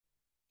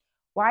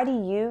Why do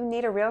you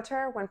need a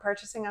realtor when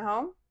purchasing a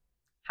home?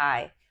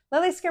 Hi,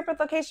 Lilli Skipper with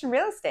LoKation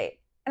Real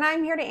Estate, and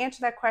I'm here to answer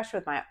that question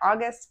with my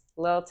August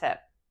Lil Tip.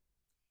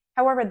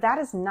 However, that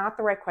is not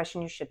the right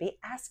question you should be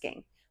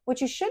asking.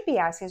 What you should be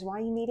asking is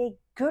why you need a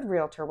good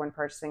realtor when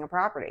purchasing a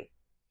property.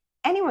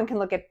 Anyone can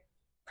look at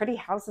pretty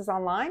houses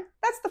online.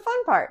 That's the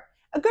fun part.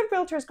 A good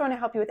realtor is going to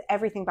help you with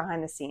everything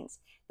behind the scenes.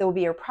 They will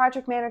be your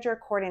project manager,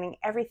 coordinating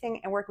everything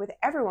and work with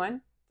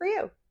everyone for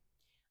you.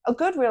 A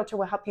good realtor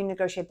will help you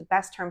negotiate the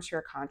best terms for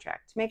your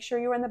contract to make sure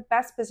you're in the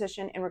best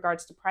position in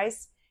regards to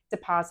price,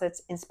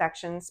 deposits,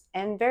 inspections,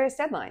 and various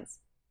deadlines.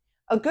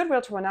 A good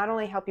realtor will not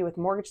only help you with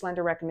mortgage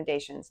lender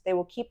recommendations, they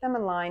will keep them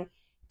in line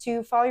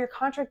to follow your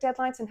contract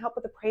deadlines and help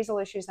with appraisal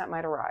issues that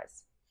might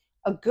arise.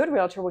 A good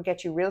realtor will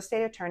get you real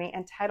estate attorney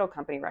and title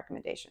company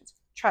recommendations.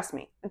 Trust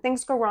me, when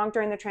things go wrong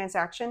during the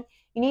transaction,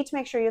 you need to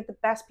make sure you have the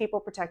best people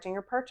protecting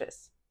your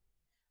purchase.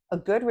 A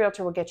good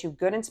realtor will get you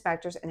good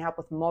inspectors and help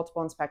with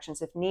multiple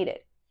inspections if needed.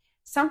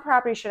 Some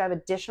properties should have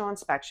additional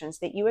inspections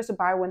that you as a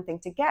buyer wouldn't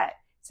think to get,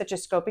 such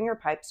as scoping your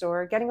pipes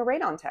or getting a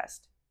radon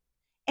test.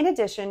 In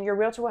addition, your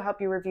realtor will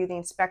help you review the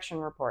inspection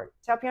report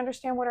to help you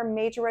understand what are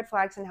major red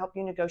flags and help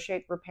you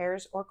negotiate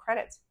repairs or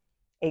credits.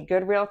 A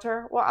good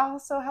realtor will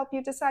also help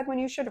you decide when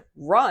you should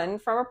run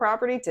from a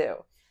property too.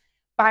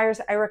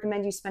 Buyers, I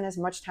recommend you spend as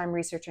much time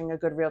researching a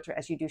good realtor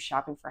as you do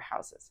shopping for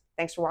houses.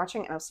 Thanks for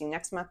watching, and I'll see you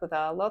next month with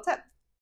a little tip.